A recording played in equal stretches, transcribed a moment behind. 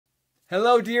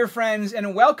Hello dear friends,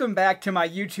 and welcome back to my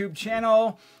YouTube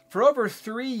channel. For over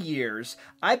 3 years,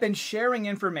 I've been sharing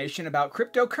information about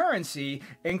cryptocurrency,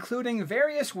 including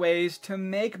various ways to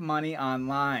make money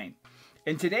online.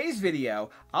 In today's video,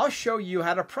 I'll show you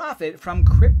how to profit from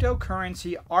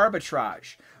cryptocurrency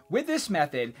arbitrage. With this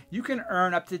method, you can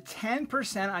earn up to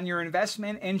 10% on your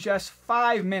investment in just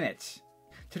 5 minutes.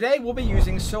 Today we'll be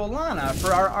using Solana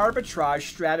for our arbitrage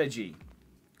strategy.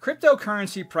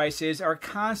 Cryptocurrency prices are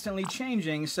constantly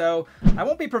changing, so I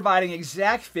won't be providing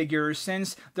exact figures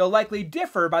since they'll likely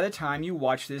differ by the time you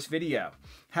watch this video.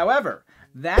 However,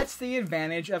 that's the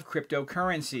advantage of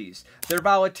cryptocurrencies. Their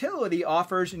volatility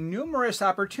offers numerous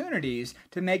opportunities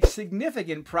to make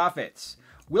significant profits.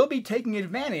 We'll be taking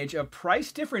advantage of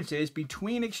price differences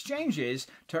between exchanges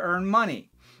to earn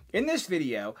money. In this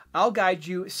video, I'll guide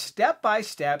you step by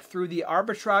step through the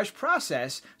arbitrage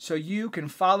process so you can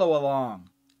follow along.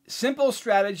 Simple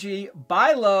strategy: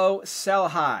 buy low, sell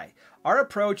high. Our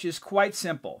approach is quite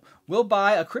simple. We'll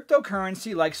buy a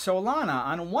cryptocurrency like Solana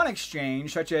on one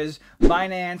exchange, such as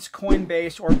Binance,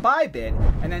 Coinbase, or Bybit,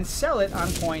 and then sell it on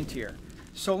CoinTier.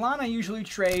 Solana usually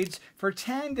trades for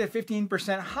 10 to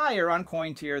 15% higher on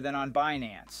CoinTier than on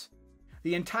Binance.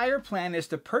 The entire plan is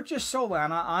to purchase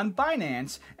Solana on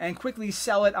Binance and quickly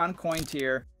sell it on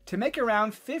CoinTier to make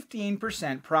around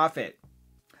 15% profit.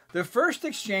 The first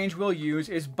exchange we'll use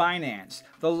is Binance,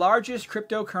 the largest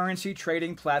cryptocurrency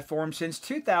trading platform since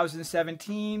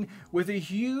 2017, with a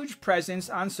huge presence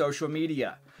on social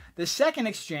media. The second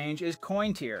exchange is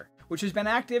CoinTier, which has been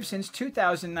active since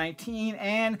 2019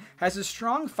 and has a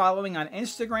strong following on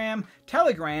Instagram,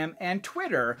 Telegram, and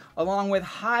Twitter, along with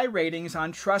high ratings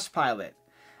on Trustpilot.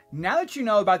 Now that you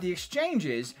know about the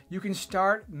exchanges, you can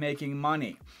start making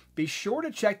money. Be sure to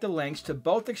check the links to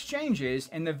both exchanges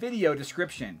in the video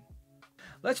description.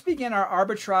 Let's begin our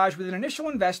arbitrage with an initial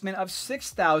investment of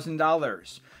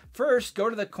 $6,000. First, go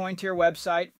to the CoinTier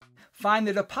website, find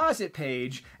the deposit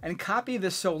page, and copy the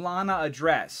Solana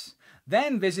address.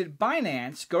 Then visit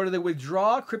Binance, go to the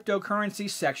Withdrawal cryptocurrency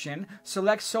section,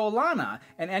 select Solana,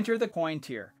 and enter the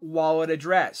CoinTier wallet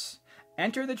address.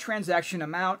 Enter the transaction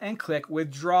amount and click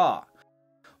Withdraw.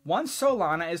 Once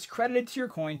Solana is credited to your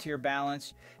CoinTier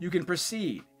balance, you can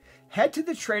proceed. Head to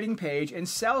the trading page and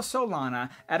sell Solana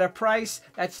at a price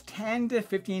that's 10 to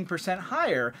 15%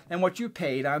 higher than what you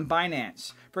paid on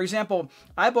Binance. For example,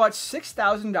 I bought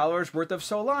 $6,000 worth of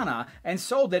Solana and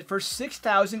sold it for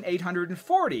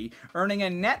 $6,840, earning a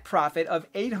net profit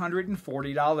of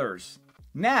 $840.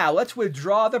 Now let's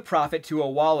withdraw the profit to a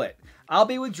wallet. I'll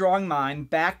be withdrawing mine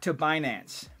back to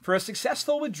Binance. For a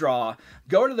successful withdrawal,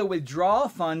 go to the Withdrawal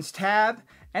Funds tab,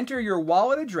 enter your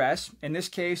wallet address, in this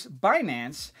case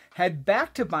Binance, head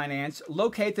back to Binance,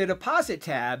 locate the Deposit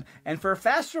tab, and for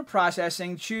faster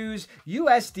processing, choose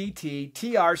USDT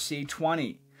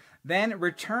TRC20. Then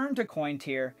return to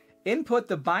CoinTier, input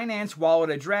the Binance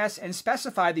wallet address and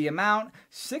specify the amount,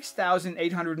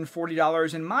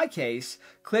 $6,840 in my case,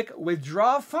 click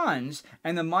Withdraw Funds,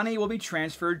 and the money will be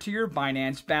transferred to your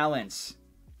Binance balance.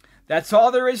 That's all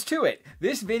there is to it.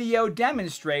 This video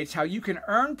demonstrates how you can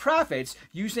earn profits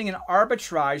using an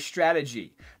arbitrage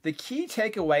strategy. The key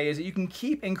takeaway is that you can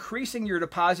keep increasing your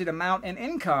deposit amount and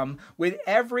income with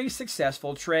every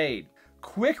successful trade.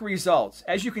 Quick results.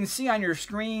 As you can see on your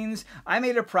screens, I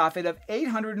made a profit of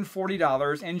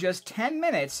 $840 in just 10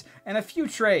 minutes and a few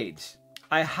trades.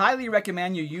 I highly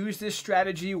recommend you use this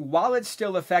strategy while it's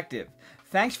still effective.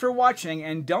 Thanks for watching,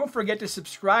 and don't forget to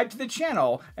subscribe to the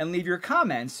channel and leave your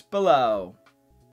comments below.